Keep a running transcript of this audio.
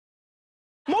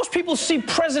Most people see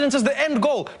presidents as the end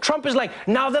goal. Trump is like,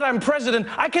 now that I'm president,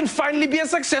 I can finally be a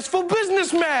successful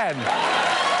businessman.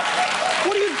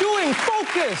 What are you doing?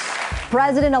 Focus.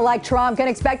 President-elect Trump can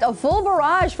expect a full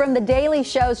barrage from The Daily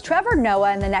Show's Trevor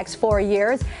Noah in the next 4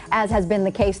 years, as has been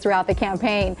the case throughout the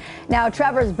campaign. Now,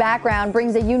 Trevor's background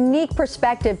brings a unique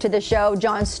perspective to the show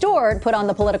Jon Stewart put on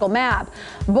the political map.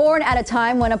 Born at a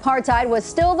time when apartheid was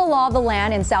still the law of the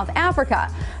land in South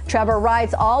Africa, Trevor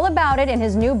writes all about it in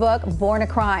his new book, Born a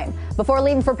Crime. Before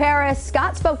leaving for Paris,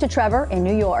 Scott spoke to Trevor in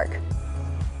New York.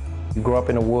 You grow up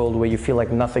in a world where you feel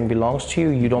like nothing belongs to you,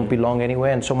 you don't belong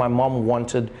anywhere, and so my mom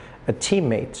wanted a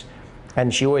teammate,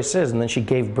 and she always says, and then she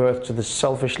gave birth to this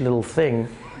selfish little thing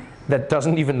that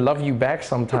doesn't even love you back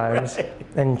sometimes. Right.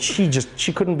 And she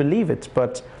couldn't believe it.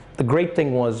 But the great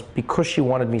thing was, because she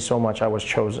wanted me so much, I was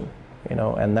chosen, you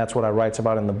know, and that's what I write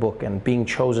about in the book. And being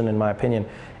chosen, in my opinion,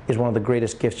 is one of the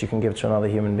greatest gifts you can give to another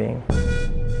human being.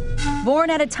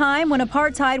 Born at a time when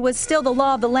apartheid was still the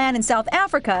law of the land in South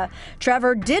Africa,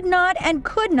 Trevor did not and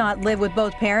could not live with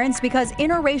both parents because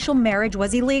interracial marriage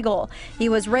was illegal. He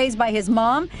was raised by his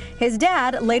mom. His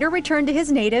dad later returned to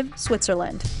his native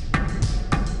Switzerland.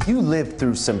 You lived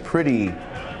through some pretty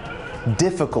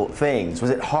difficult things.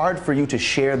 Was it hard for you to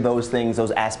share those things,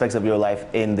 those aspects of your life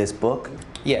in this book?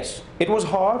 Yes, it was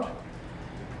hard,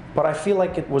 but I feel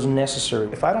like it was necessary.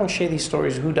 If I don't share these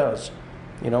stories, who does?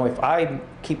 You know, if I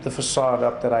keep the facade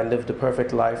up that I lived a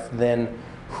perfect life, then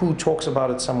who talks about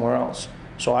it somewhere else?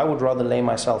 So I would rather lay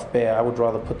myself bare. I would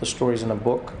rather put the stories in a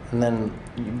book, and then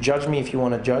judge me if you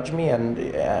want to judge me. And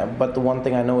but the one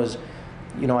thing I know is,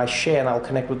 you know, I share and I'll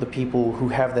connect with the people who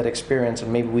have that experience,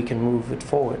 and maybe we can move it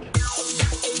forward.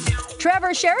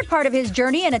 Trevor shared part of his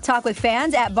journey in a talk with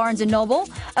fans at Barnes & Noble.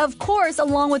 Of course,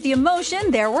 along with the emotion,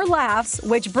 there were laughs,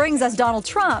 which brings us Donald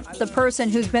Trump, the person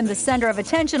who's been the center of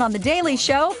attention on The Daily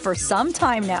Show for some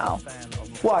time now.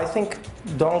 Well, I think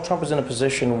Donald Trump is in a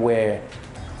position where,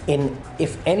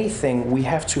 if anything, we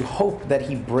have to hope that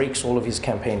he breaks all of his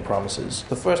campaign promises.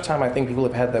 The first time I think people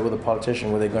have had that with a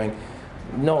politician, where they're going,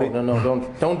 no,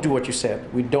 don't do what you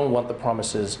said. We don't want the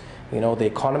promises. You know, the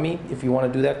economy, if you want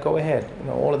to do that, go ahead. You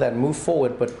know, all of that, move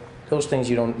forward, but those things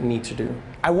you don't need to do.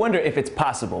 I wonder if it's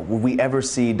possible. Will we ever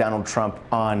see Donald Trump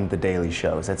on The Daily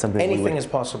Show? Is that something Anything is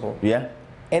possible. Yeah?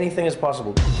 Anything is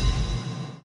possible.